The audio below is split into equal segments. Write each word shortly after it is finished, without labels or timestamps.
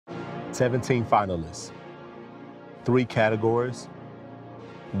17 finalists, 3 categories,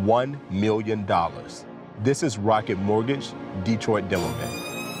 $1 million. This is Rocket Mortgage Detroit Demo Day.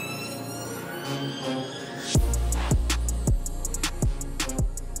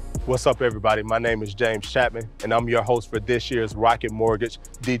 What's up, everybody? My name is James Chapman, and I'm your host for this year's Rocket Mortgage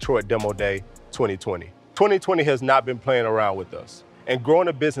Detroit Demo Day 2020. 2020 has not been playing around with us, and growing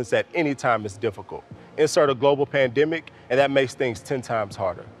a business at any time is difficult. Insert a global pandemic, and that makes things 10 times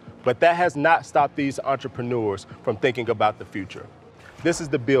harder. But that has not stopped these entrepreneurs from thinking about the future. This is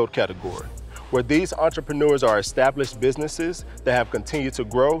the build category, where these entrepreneurs are established businesses that have continued to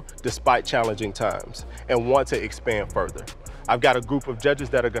grow despite challenging times and want to expand further. I've got a group of judges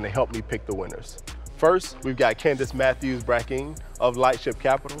that are going to help me pick the winners. First, we've got Candace Matthews-Brackeen of Lightship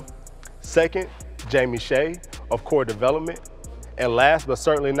Capital. Second, Jamie Shea of Core Development. And last but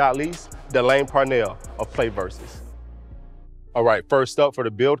certainly not least, Delane Parnell of Play Versus. All right, first up for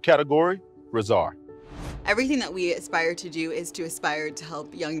the build category, Rizzarr. Everything that we aspire to do is to aspire to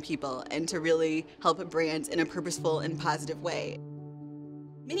help young people and to really help brands in a purposeful and positive way.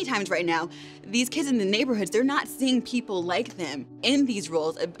 Many times right now, these kids in the neighborhoods, they're not seeing people like them in these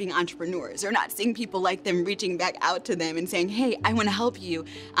roles of being entrepreneurs. They're not seeing people like them reaching back out to them and saying, hey, I want to help you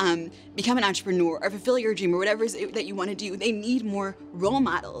become an entrepreneur or fulfill your dream or whatever it is that you want to do. They need more role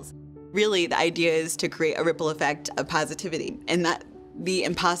models. Really, the idea is to create a ripple effect of positivity and that the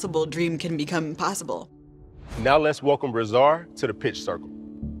impossible dream can become possible. Now let's welcome Rizzarr to the pitch circle.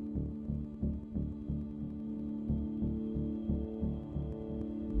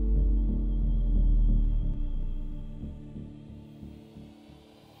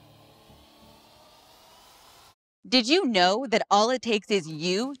 Did you know that all it takes is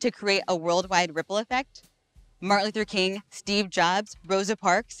you to create a worldwide ripple effect? Martin Luther King, Steve Jobs, Rosa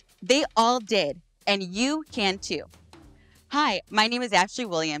Parks, they all did, and you can too. Hi, my name is Ashley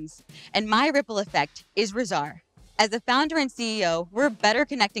Williams, and my ripple effect is Rizzarr. As the founder and CEO, we're better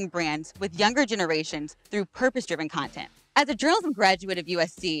connecting brands with younger generations through purpose-driven content. As a journalism graduate of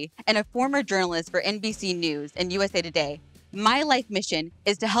USC and a former journalist for NBC News and USA Today, my life mission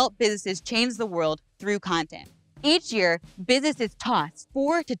is to help businesses change the world through content. Each year, businesses toss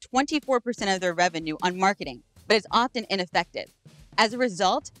 4 to 24% of their revenue on marketing, but it's often ineffective. As a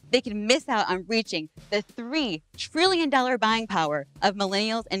result, they can miss out on reaching the $3 trillion buying power of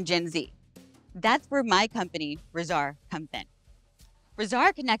millennials and Gen Z. That's where my company, Rizzarr, comes in.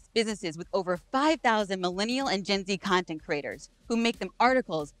 Rizzarr connects businesses with over 5,000 millennial and Gen Z content creators who make them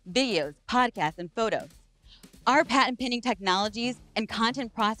articles, videos, podcasts, and photos. Our patent-pending technologies and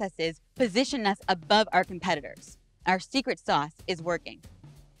content processes position us above our competitors. Our secret sauce is working.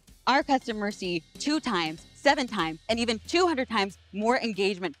 Our customers see 2 times, 7 times, and even 200 times more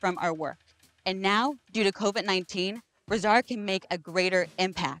engagement from our work. And now, due to COVID-19, Rizzarr can make a greater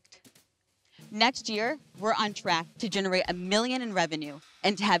impact. Next year, we're on track to generate $1 million in revenue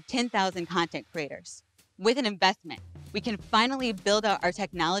and to have 10,000 content creators. With an investment, we can finally build out our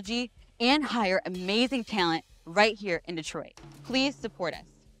technology and hire amazing talent right here in Detroit. Please support us.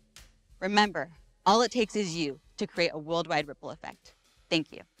 Remember, all it takes is you to create a worldwide ripple effect.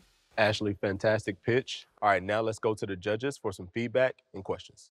 Thank you. Ashley, fantastic pitch. All right, now let's go to the judges for some feedback and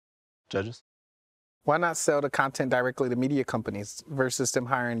questions. Judges? Why not sell the content directly to media companies versus them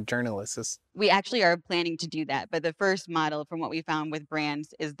hiring journalists? We actually are planning to do that, but the first model from what we found with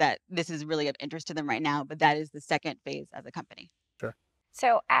brands is that this is really of interest to them right now, but that is the second phase as a company. Sure.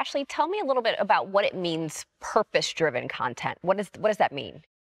 So Ashley, tell me a little bit about what it means, purpose-driven content. What does that mean?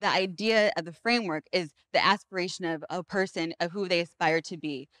 The idea of the framework is the aspiration of a person of who they aspire to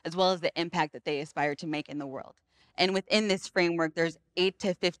be, as well as the impact that they aspire to make in the world. And within this framework, there's 8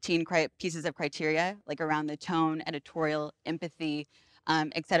 to 15 pieces of criteria, like around the tone, editorial, empathy,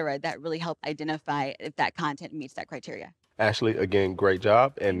 et cetera, that really help identify if that content meets that criteria. Ashley, again, great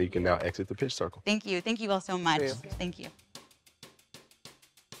job, and you can now exit the pitch circle. Thank you. Thank you all so much. Thank you.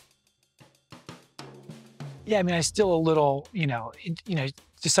 Yeah, I mean, I still a little,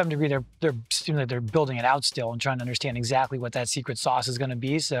 to some degree, they're building it out still and trying to understand exactly what that secret sauce is going to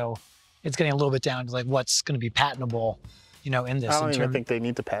be. So it's getting a little bit down to like what's going to be patentable, in this. I don't even think they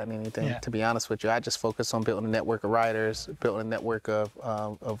need to patent anything, to be honest with you. I just focus on building a network of writers, building a network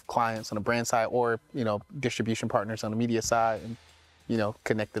of clients on the brand side or, distribution partners on the media side and,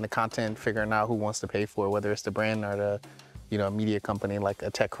 connecting the content, figuring out who wants to pay for it, whether it's the brand or the, media company like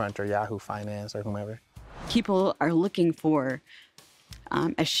a TechCrunch or Yahoo Finance or whomever. People are looking for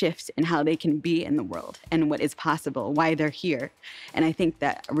a shift in how they can be in the world and what is possible, why they're here. And I think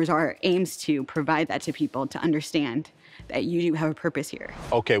that Rizzarr aims to provide that to people to understand that you do have a purpose here.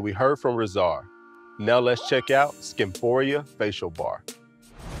 Okay, we heard from Rizzarr. Now let's check out Skinphorea Facial Bar.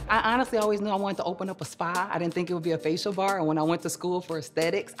 I honestly always knew I wanted to open up a spa. I didn't think it would be a facial bar. And when I went to school for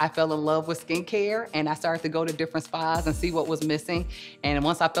aesthetics, I fell in love with skincare and I started to go to different spas and see what was missing. And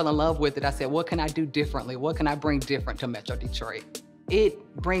once I fell in love with it, I said, what can I do differently? What can I bring different to Metro Detroit?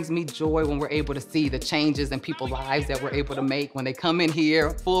 It brings me joy when we're able to see the changes in people's lives that we're able to make when they come in here,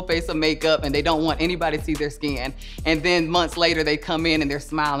 full face of makeup, and they don't want anybody to see their skin. And then months later, they come in and they're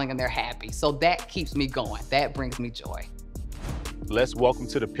smiling and they're happy. So that keeps me going. That brings me joy. Let's welcome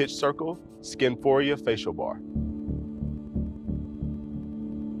to the pitch circle, Skinphorea Facial Bar.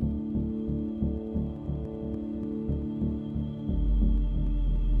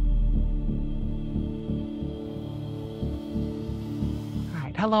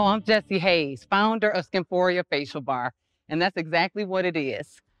 Hello, I'm Jessie Hayes, founder of Skinphorea Facial Bar, and that's exactly what it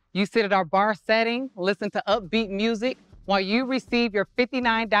is. You sit at our bar setting, listen to upbeat music while you receive your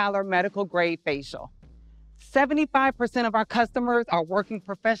 $59 medical grade facial. 75% of our customers are working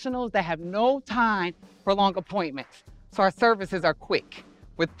professionals that have no time for long appointments, so our services are quick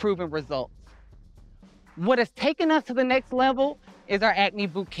with proven results. What has taken us to the next level is our acne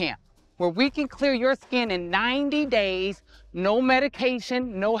boot camp, where we can clear your skin in 90 days, no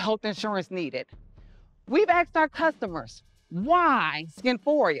medication, no health insurance needed. We've asked our customers, why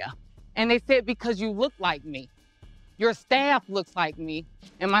Skinphorea? And they said, because you look like me, your staff looks like me,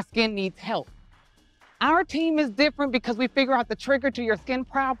 and my skin needs help. Our team is different because we figure out the trigger to your skin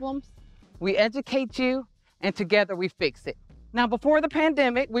problems, we educate you, and together we fix it. Now, before the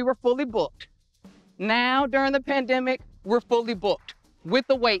pandemic, we were fully booked. Now, during the pandemic, we're fully booked with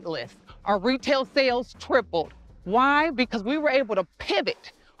the wait list. Our retail sales tripled. Why? Because we were able to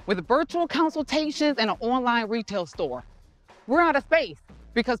pivot with virtual consultations and an online retail store. We're out of space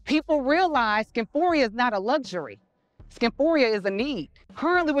because people realize Skinphorea is not a luxury. Skinphorea is a need.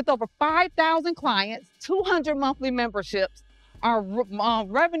 Currently, with over 5,000 clients, 200 monthly memberships, our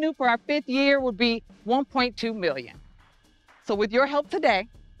revenue for our 5th year would be $1.2 million. So with your help today,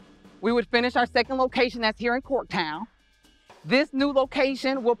 we would finish our 2nd location that's here in Corktown. This new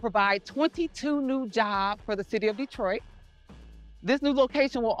location will provide 22 new jobs for the city of Detroit. This new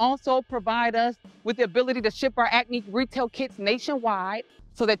location will also provide us with the ability to ship our acne retail kits nationwide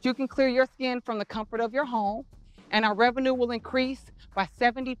so that you can clear your skin from the comfort of your home, and our revenue will increase by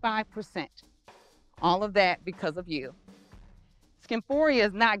 75%. All of that because of you. Skinphorea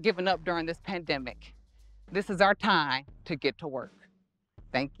is not giving up during this pandemic. This is our time to get to work.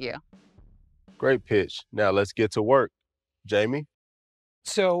 Thank you. Great pitch. Now let's get to work. Jamie?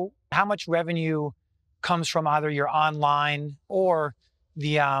 So how much revenue comes from either your online or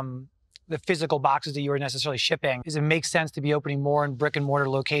the physical boxes that you are necessarily shipping? Does it make sense to be opening more in brick and mortar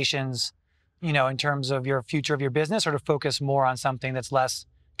locations, you know, in terms of your future of your business, or to focus more on something that's less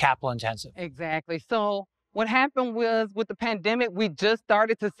capital intensive? Exactly. So what happened was with the pandemic, we just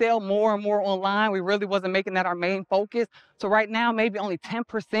started to sell more and more online. We really wasn't making that our main focus. So right now, maybe only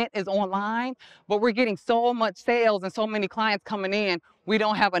 10% is online, but we're getting so much sales and so many clients coming in. We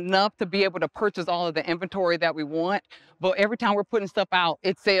don't have enough to be able to purchase all of the inventory that we want. But every time we're putting stuff out,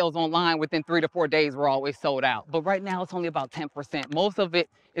 it sells online within 3 to 4 days. We're always sold out. But right now, it's only about 10%. Most of it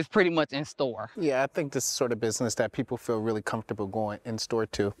is pretty much in store. Yeah, I think this is sort of business that people feel really comfortable going in store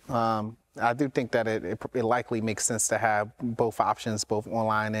to. I do think that it likely makes sense to have both options, both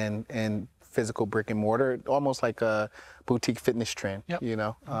online and physical brick and mortar, almost like a boutique fitness trend, yep. You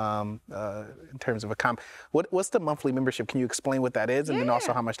know, in terms of a what's the monthly membership? Can you explain what that is, and then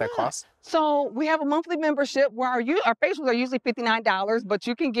also how much that costs? So we have a monthly membership where our facials are usually $59, but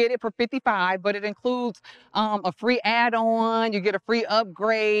you can get it for $55, but it includes a free add-on, you get a free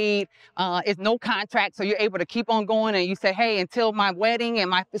upgrade, it's no contract, so you're able to keep on going, and you say, hey, until my wedding and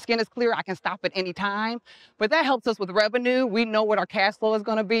my skin is clear, I can stop at any time. But that helps us with revenue. We know what our cash flow is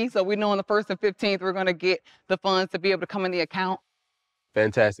gonna be, so we know on the 1st and 15th, we're gonna get the funds to be able to come in the account.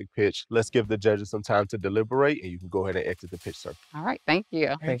 Fantastic pitch. Let's give the judges some time to deliberate, and you can go ahead and exit the pitch circle. All right, thank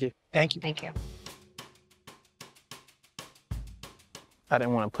you. Thank you. Thank you. Thank you. I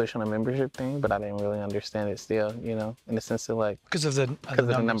didn't want to push on a membership thing, but I didn't really understand it still, you know, in the sense of like... Because of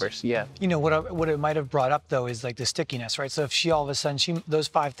the numbers, yeah. You know, what it might have brought up, though, is like the stickiness, right? So if she all of a sudden, those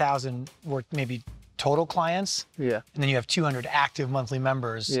 5,000 were maybe total clients, yeah, and then you have 200 active monthly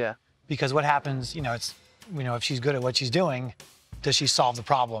members. Yeah. Because what happens, you know, it's, you know, if she's good at what she's doing, does she solve the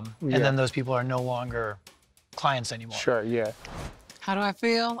problem? Yeah. And then those people are no longer clients anymore. Sure, yeah. How do I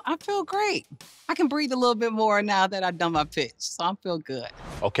feel? I feel great. I can breathe a little bit more now that I've done my pitch, so I feel good.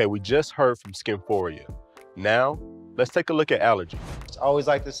 Okay, we just heard from Skinphorea. Now, let's take a look at Alerje. I always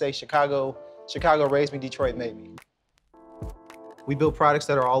like to say Chicago raised me, Detroit made me. We build products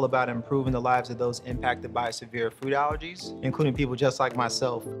that are all about improving the lives of those impacted by severe food allergies, including people just like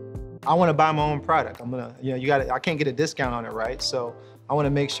myself. I want to buy my own product. I can't get a discount on it, right? So I want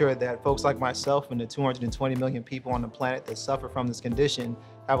to make sure that folks like myself and the 220 million people on the planet that suffer from this condition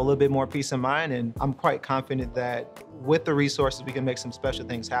have a little bit more peace of mind. And I'm quite confident that with the resources, we can make some special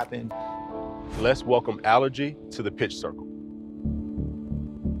things happen. Let's welcome Alerje to the pitch circle.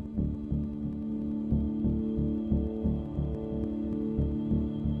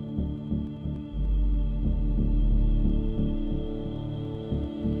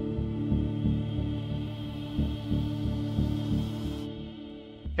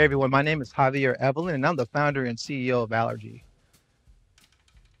 Hey everyone, my name is Javier Evelyn and I'm the founder and CEO of Alerje.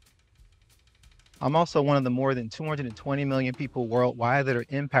 I'm also one of the more than 220 million people worldwide that are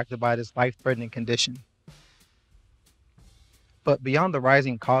impacted by this life-threatening condition. But beyond the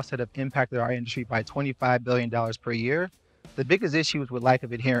rising costs that have impacted our industry by $25 billion per year, the biggest issue is with lack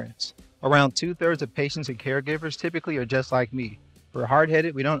of adherence. Around 2/3 of patients and caregivers typically are just like me. We're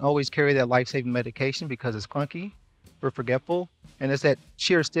hard-headed, we don't always carry that life-saving medication because it's clunky, we're forgetful, and it's that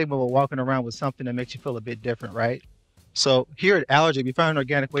sheer stigma of walking around with something that makes you feel a bit different, right? So here at Alerje, we found an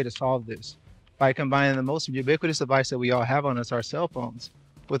organic way to solve this by combining the most ubiquitous device that we all have on us, our cell phones,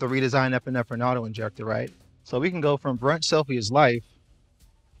 with a redesigned epinephrine auto-injector, right? So we can go from brunch selfie is life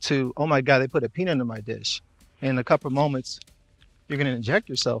to, oh my God, they put a peanut in my dish. And in a couple of moments, you're gonna inject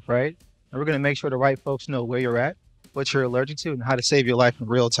yourself, right? And we're gonna make sure the right folks know where you're at, what you're allergic to, and how to save your life in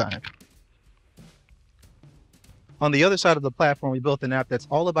real time. On the other side of the platform, we built an app that's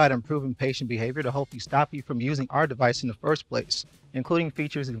all about improving patient behavior to hopefully stop you from using our device in the first place, including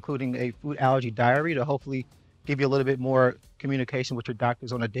features including a food allergy diary to hopefully give you a little bit more communication with your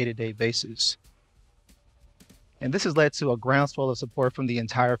doctors on a day-to-day basis. And this has led to a groundswell of support from the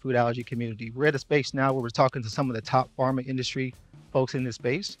entire food allergy community. We're at a space now where we're talking to some of the top pharma industry folks in this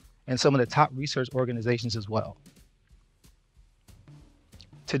space and some of the top research organizations as well.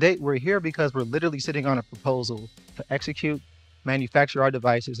 To date, we're here because we're literally sitting on a proposal to execute, manufacture our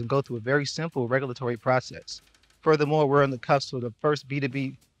devices, and go through a very simple regulatory process. Furthermore, we're on the cusp of the first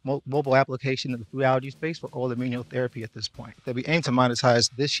B2B mobile application in the food allergy space for oral immunotherapy at this point that we aim to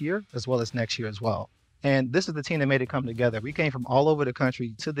monetize this year as well as next year as well. And this is the team that made it come together. We came from all over the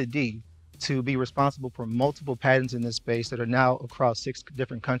country to the D to be responsible for multiple patents in this space that are now across 6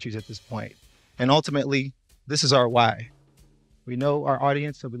 different countries at this point. And ultimately, this is our why. We know our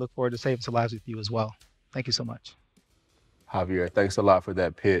audience, so we look forward to saving some lives with you as well. Thank you so much. Javier, thanks a lot for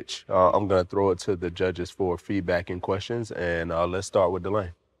that pitch. I'm going to throw it to the judges for feedback and questions, and let's start with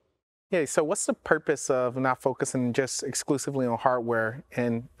Delane. Yeah, so what's the purpose of not focusing just exclusively on hardware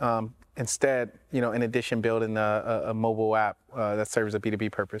and instead, in addition, building a mobile app that serves a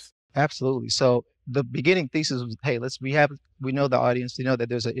B2B purpose? Absolutely. So the beginning thesis was, hey, we know the audience, we know that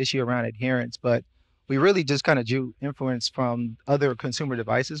there's an issue around adherence, but we really just kind of drew influence from other consumer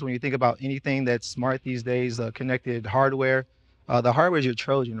devices. When you think about anything that's smart these days, connected hardware, the hardware is your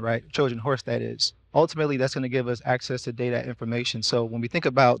Trojan, right? Trojan horse, that is. Ultimately, that's going to give us access to data information. So when we think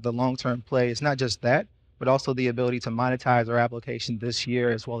about the long-term play, it's not just that, but also the ability to monetize our application this year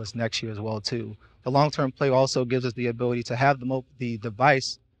as well as next year as well, too. The long-term play also gives us the ability to have the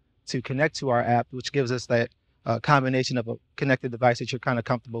device to connect to our app, which gives us that combination of a connected device that you're kind of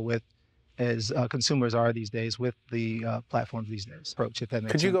comfortable with as consumers are these days with the platforms these days. Approach, if that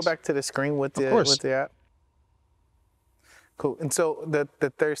makes sense. Could you go back to the screen with the app? Cool. And so the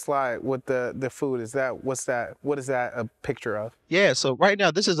third slide with the food, what is that a picture of? Yeah, so right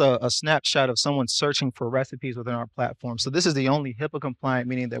now this is a snapshot of someone searching for recipes within our platform. So this is the only HIPAA compliant,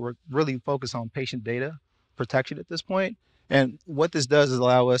 meaning that we're really focused on patient data protection at this point. And what this does is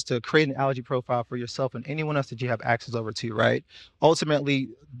allow us to create an allergy profile for yourself and anyone else that you have access over to, right? Ultimately,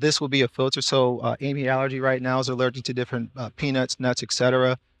 this will be a filter. So Amy Allergy right now is allergic to different peanuts, nuts,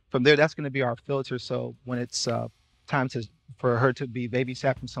 etc. From there, that's going to be our filter. So when it's time for her to be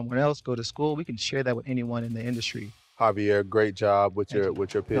babysat from someone else, go to school, we can share that with anyone in the industry. Javier, great job with your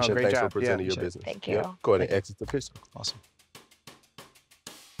pitch, and thanks for presenting your business. Thank you. Yeah. Go ahead and exit the pitch. Awesome.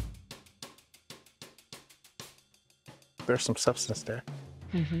 There's some substance there.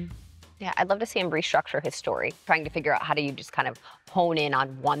 Mm-hmm. Yeah, I'd love to see him restructure his story, trying to figure out how do you just kind of hone in on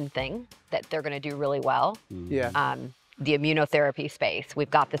one thing that they're going to do really well. Yeah. The immunotherapy space,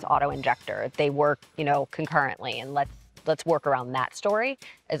 we've got this auto injector. They work, concurrently, and let's work around that story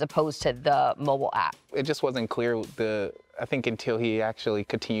as opposed to the mobile app. It just wasn't clear, I think, until he actually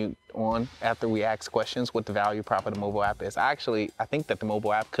continued on after we asked questions what the value prop of the mobile app is. I think that the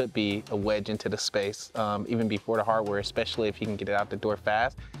mobile app could be a wedge into the space even before the hardware, especially if you can get it out the door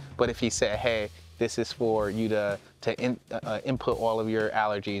fast. But if he said, hey, This is for you to input all of your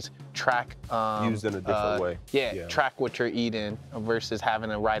allergies, track. Used in a different way. Yeah, track what you're eating versus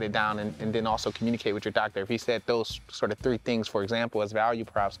having to write it down and then also communicate with your doctor. If he said those sort of 3 things, for example, as value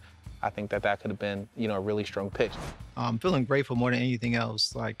props, I think that could have been, a really strong pitch. I'm feeling grateful more than anything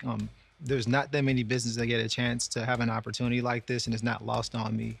else. Like, there's not that many businesses that get a chance to have an opportunity like this, and it's not lost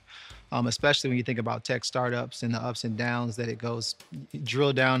on me. Especially when you think about tech startups and the ups and downs that it goes,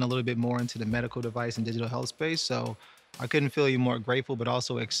 drill down a little bit more into the medical device and digital health space. So I couldn't feel you more grateful, but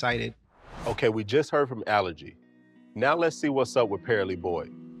also excited. Okay, we just heard from Alerje. Now let's see what's up with Paralee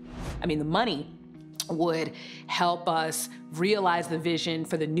Boyd. I mean, the money would help us realize the vision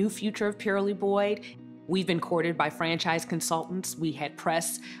for the new future of Paralee Boyd. We've been courted by franchise consultants. We had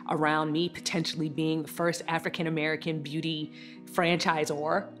press around me potentially being the first African-American beauty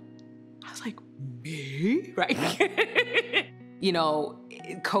franchisor. I was like, me? Right?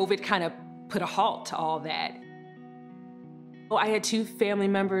 COVID kind of put a halt to all that. Well, I had 2 family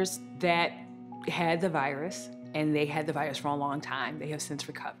members that had the virus, and they had the virus for a long time. They have since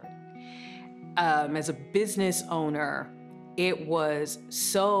recovered. As a business owner, it was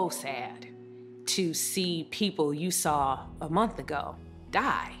so sad to see people you saw a month ago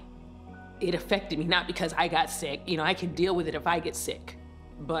die. It affected me, not because I got sick. I can deal with it if I get sick.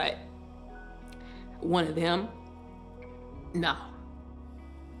 But one of them, no.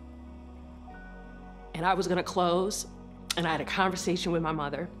 And I was gonna close, and I had a conversation with my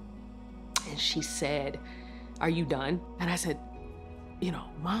mother, and she said, "Are you done?" And I said,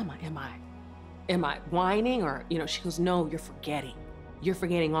 "Mama, am I whining?" Or, she goes, "No, you're forgetting. You're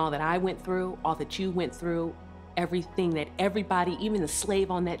forgetting all that I went through, all that you went through, everything that everybody, even the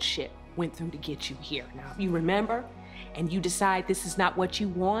slave on that ship, went through to get you here. Now, if you remember and you decide this is not what you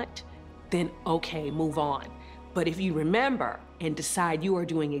want, then okay, move on. But if you remember and decide you are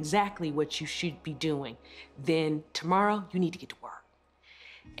doing exactly what you should be doing, then tomorrow you need to get to work."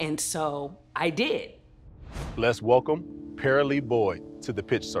 And so I did. Let's welcome Paralee Boyd to the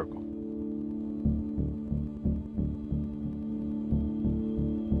pitch circle.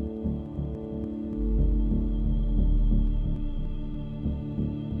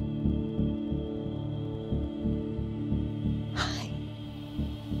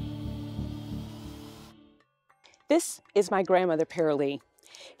 This is my grandmother, Paralee.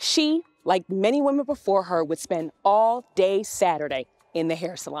 She, like many women before her, would spend all day Saturday in the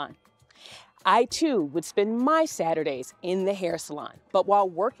hair salon. I too would spend my Saturdays in the hair salon, but while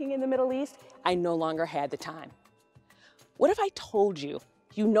working in the Middle East, I no longer had the time. What if I told you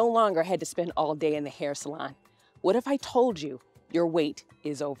you no longer had to spend all day in the hair salon? What if I told you your wait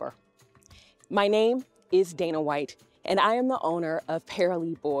is over? My name is Dana White, and I am the owner of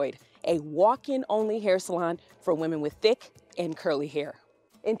Paralee Boyd, a walk-in only hair salon for women with thick and curly hair.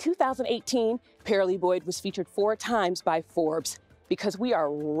 In 2018, Paralee Boyd was featured 4 times by Forbes because we are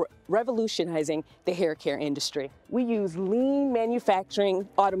revolutionizing the hair care industry. We use lean manufacturing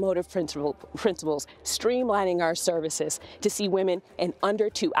automotive principles, streamlining our services to see women in under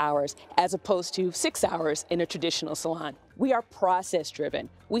 2 hours as opposed to 6 hours in a traditional salon. We are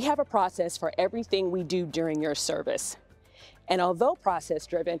process-driven. We have a process for everything we do during your service. And although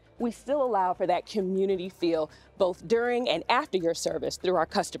process-driven, we still allow for that community feel both during and after your service through our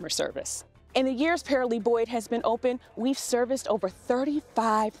customer service. In the years Paralee Boyd has been open, we've serviced over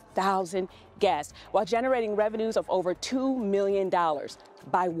 35,000 guests while generating revenues of over $2 million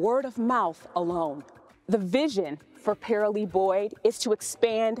by word of mouth alone. The vision for Paralee Boyd is to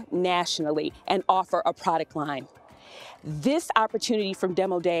expand nationally and offer a product line. This opportunity from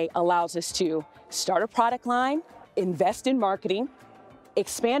Demo Day allows us to start a product line, invest in marketing,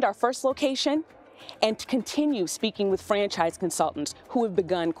 expand our first location, and to continue speaking with franchise consultants who have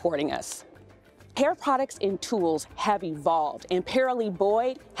begun courting us. Hair products and tools have evolved, and Paralee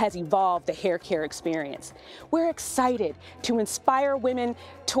Boyd has evolved the hair care experience. We're excited to inspire women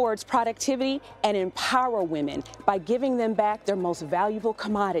towards productivity and empower women by giving them back their most valuable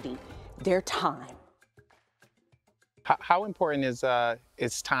commodity, their time. How important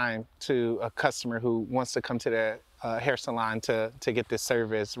is time to a customer who wants to come to the hair salon to get this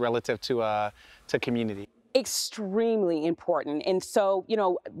service relative to community? Extremely important. And so,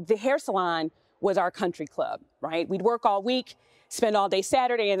 the hair salon was our country club, right? We'd work all week, spend all day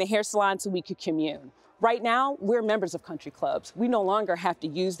Saturday in the hair salon so we could commune. Right now, we're members of country clubs. We no longer have to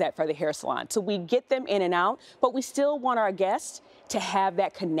use that for the hair salon. So we get them in and out, but we still want our guests to have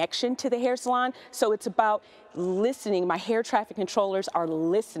that connection to the hair salon. So it's about listening, my hair traffic controllers are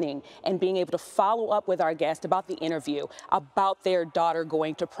listening and being able to follow up with our guest about the interview, about their daughter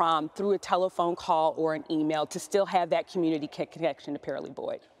going to prom through a telephone call or an email to still have that community connection to Paralee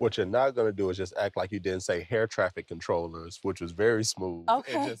Boyd. What you're not going to do is just act like you didn't say hair traffic controllers, which was very smooth.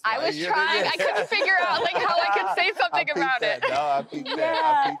 Okay. I was trying. I couldn't figure out like how I could say something about it. No, I peeped Yeah,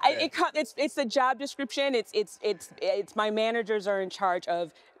 that. I peeped that. it's the job description. It's my managers are in charge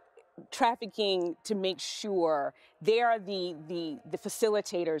of trafficking to make sure they are the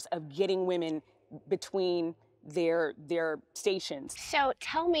facilitators of getting women between their stations. So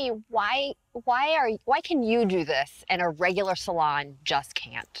tell me, why can you do this and a regular salon just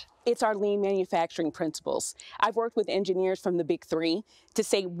can't? It's our lean manufacturing principles. I've worked with engineers from the big three to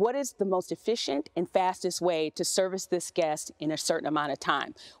say what is the most efficient and fastest way to service this guest in a certain amount of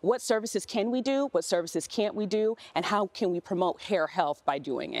time. What services can we do? What services can't we do? And how can we promote hair health by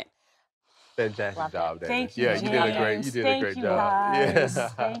doing it? Fantastic job, David. Thank you, yeah, you did a great, James. you did Thank a great you, job. guys. Yeah.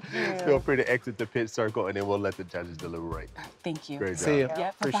 Thank you. Feel free to exit the pitch circle, and then we'll let the judges deliberate. Thank you. Great job. See you. Yeah,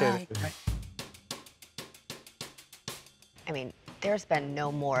 Appreciate it. I mean, there's been no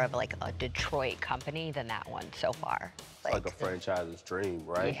more of like a Detroit company than that one so far. It's like a franchise's dream,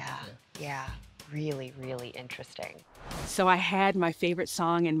 right? Yeah. Really, really interesting. So I had my favorite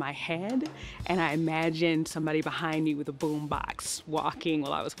song in my head, and I imagined somebody behind me with a boombox walking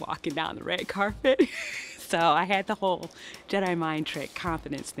while I was walking down the red carpet. So I had the whole Jedi mind trick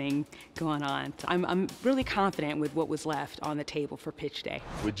confidence thing going on. So I'm really confident with what was left on the table for pitch day.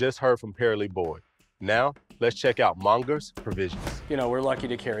 We just heard from Paralee Boyd. Now, let's check out Mongers Provisions. You know, we're lucky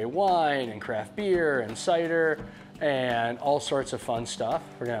to carry wine and craft beer and cider and all sorts of fun stuff.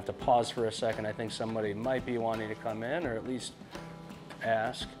 We're gonna have to pause for a second. I think somebody might be wanting to come in, or at least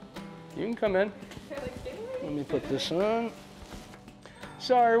ask. You can come in. Let me put this on.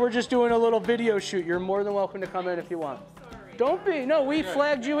 Sorry, we're just doing a little video shoot. You're more than welcome to come in if you want. Don't be, no, we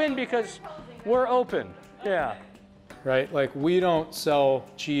flagged you in because we're open, yeah. Right, like we don't sell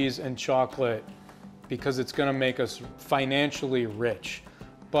cheese and chocolate because it's gonna make us financially rich.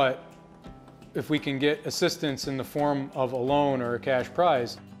 But if we can get assistance in the form of a loan or a cash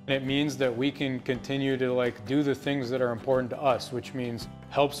prize, it means that we can continue to like do the things that are important to us, which means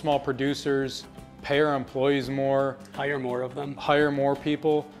help small producers, pay our employees more, Hire more of them. hire more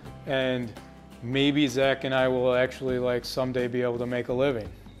people, and maybe Zach and I will actually like someday be able to make a living,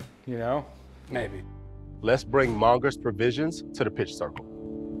 you know? Maybe. Let's bring Mongers Provisions to the pitch circle.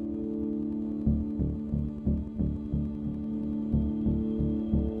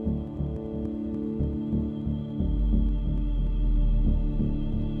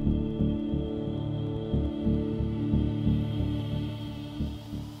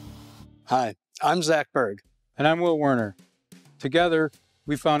 Hi, I'm Zach Berg. And I'm Will Werner. Together,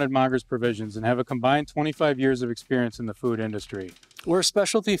 we founded Mongers Provisions and have a combined 25 years of experience in the food industry. We're a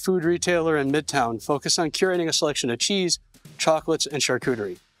specialty food retailer in Midtown focused on curating a selection of cheese, chocolates, and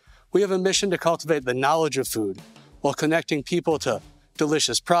charcuterie. We have a mission to cultivate the knowledge of food while connecting people to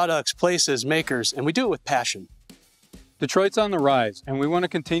delicious products, places, makers, and we do it with passion. Detroit's on the rise, and we want to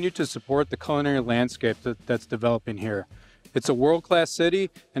continue to support the culinary landscape that's developing here. It's a world-class city,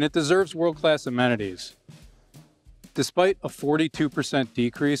 and it deserves world-class amenities. Despite a 42%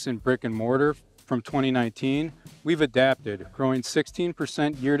 decrease in brick and mortar from 2019, we've adapted, growing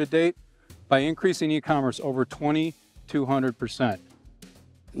 16% year-to-date by increasing e-commerce over 2,200%.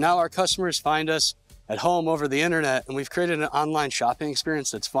 Now our customers find us at home over the internet, and we've created an online shopping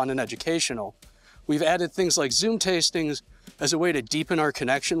experience that's fun and educational. We've added things like Zoom tastings as a way to deepen our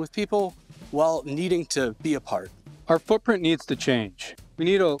connection with people while needing to be apart. Our footprint needs to change. We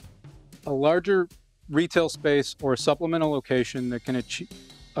need a larger retail space or a supplemental location that can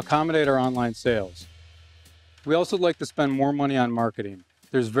accommodate our online sales. We also like to spend more money on marketing.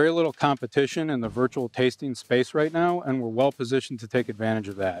 There's very little competition in the virtual tasting space right now, and we're well positioned to take advantage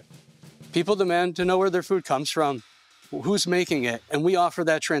of that. People demand to know where their food comes from, who's making it, and we offer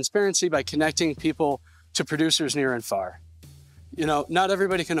that transparency by connecting people to producers near and far. You know, not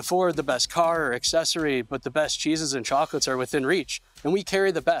everybody can afford the best car or accessory, but the best cheeses and chocolates are within reach, and we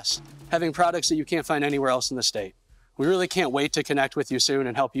carry the best, having products that you can't find anywhere else in the state. We really can't wait to connect with you soon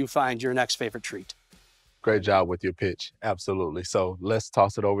and help you find your next favorite treat. Great job with your pitch, absolutely. So let's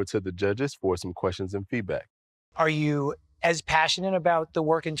toss it over to the judges for some questions and feedback. Are you as passionate about the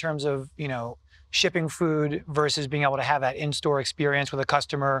work in terms of, you know, shipping food versus being able to have that in-store experience with a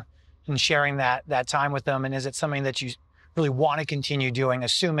customer and sharing that time with them? And is it something that you really want to continue doing,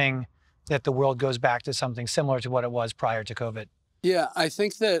 assuming that the world goes back to something similar to what it was prior to COVID? Yeah, I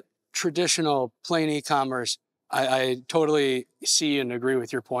think that traditional plain e-commerce, I totally see and agree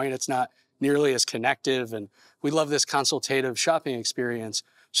with your point. It's not nearly as connective, and we love this consultative shopping experience.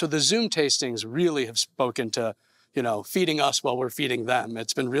 So the Zoom tastings really have spoken to, you know, feeding us while we're feeding them.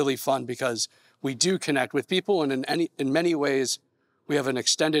 It's been really fun because we do connect with people, and in many ways, we have an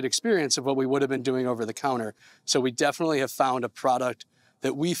extended experience of what we would have been doing over the counter. So we definitely have found a product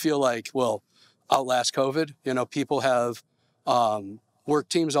that we feel like will outlast COVID. You know, people have work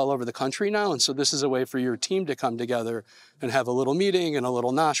teams all over the country now, and so this is a way for your team to come together and have a little meeting and a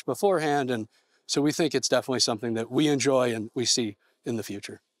little nosh beforehand. And so we think it's definitely something that we enjoy and we see in the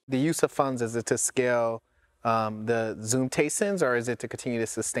future. The use of funds, is it to scale the Zoom tastings, or is it to continue to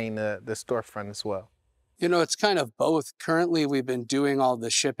sustain the storefront as well? You know, it's kind of both. Currently, we've been doing all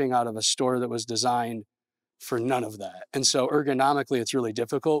the shipping out of a store that was designed for none of that. And so ergonomically, it's really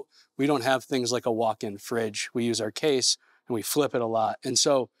difficult. We don't have things like a walk-in fridge. We use our case and we flip it a lot. And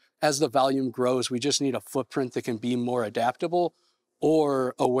so as the volume grows, we just need a footprint that can be more adaptable,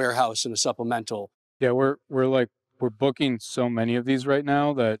 or a warehouse and a supplemental. Yeah, we're booking so many of these right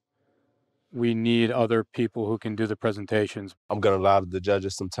now that we need other people who can do the presentations. I'm going to allow the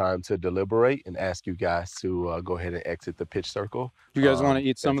judges some time to deliberate and ask you guys to go ahead and exit the pitch circle. You guys want to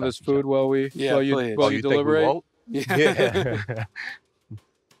eat some of this food while you deliberate? Yeah.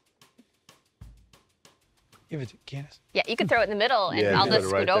 Give it to Candace. Yeah, you can throw it in the middle, and I'll just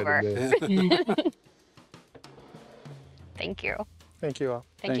scoot over. Thank you. Thank you all.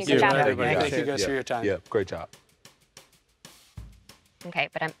 Thank you. Good job. Thank you guys for your time. Yeah, great job. Okay,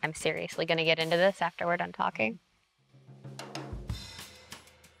 but I'm seriously going to get into this after we're done talking.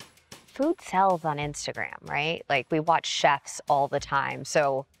 Food sells on Instagram, right? Like, we watch chefs all the time.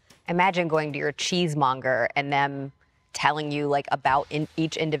 So imagine going to your cheesemonger and them telling you like about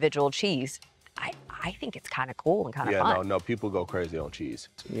each individual cheese. I think it's kind of cool and kind of fun. Yeah, no, people go crazy on cheese.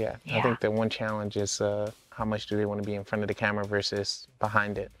 Yeah, I think the one challenge is how much do they want to be in front of the camera versus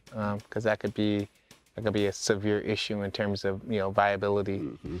behind it, because that could be a severe issue in terms of, you know, viability.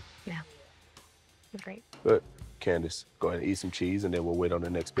 Mm-hmm. Yeah, great. Good. Candace, go ahead and eat some cheese, and then we'll wait on the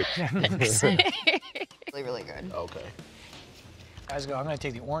next picture. Really, really good. Okay. Guys, I'm going to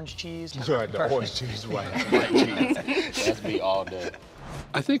take the orange cheese. The orange cheese, white cheese. That's me all day.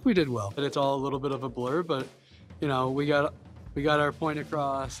 I think we did well. It's all a little bit of a blur, but you know, we got our point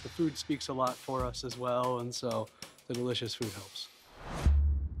across. The food speaks a lot for us as well, and so the delicious food helps.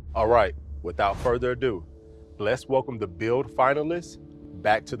 All right, without further ado, let's welcome the Build finalists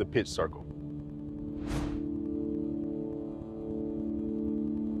back to the pitch circle.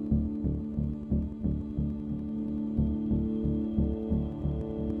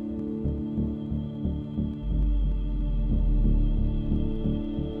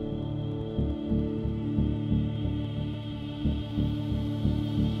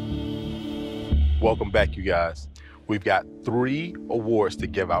 Welcome back, you guys. We've got 3 awards to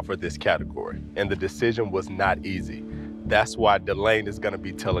give out for this category, and the decision was not easy. That's why Delane is gonna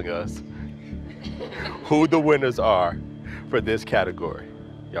be telling us who the winners are for this category.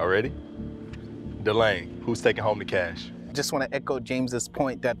 Y'all ready? Delane, who's taking home the cash? I just want to echo James's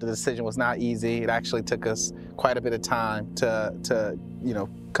point that the decision was not easy. It actually took us quite a bit of time to you know,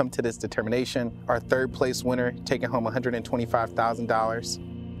 come to this determination. Our 3rd place winner taking home $125,000.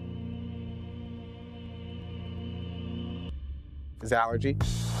 is Alerje.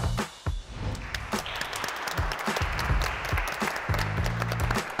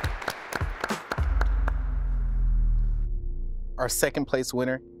 Our 2nd place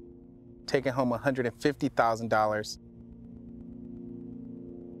winner, taking home $150,000,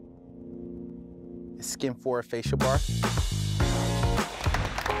 is Skinphorea facial bar.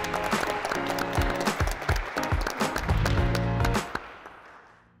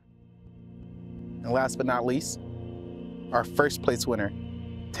 And last but not least, our 1st place winner,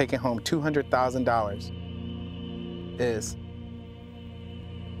 taking home $200,000, is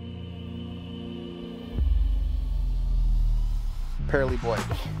Paralee Boyd.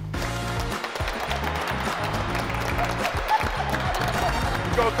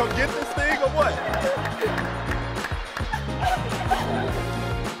 You gonna come get this thing or what?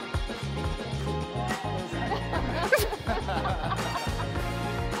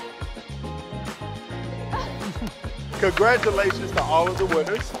 Congratulations to all of the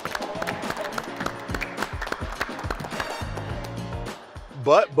winners.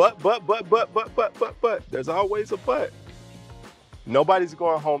 But, there's always a but. Nobody's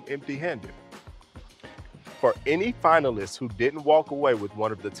going home empty-handed. For any finalists who didn't walk away with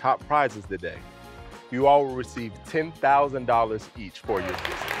one of the top prizes today, you all will receive $10,000 each for your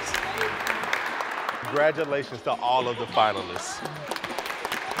business. Congratulations to all of the finalists.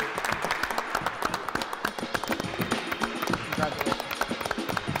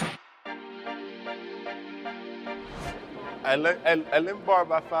 let me borrow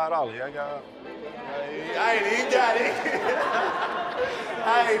about $5. I ain't even got it.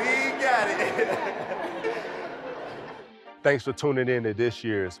 I ain't even got it. Thanks for tuning in to this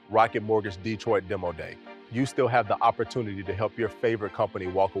year's Rocket Mortgage Detroit Demo Day. You still have the opportunity to help your favorite company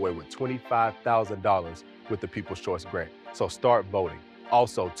walk away with $25,000 with the People's Choice Grant. So start voting.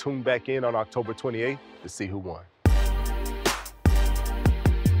 Also, tune back in on October 28th to see who won.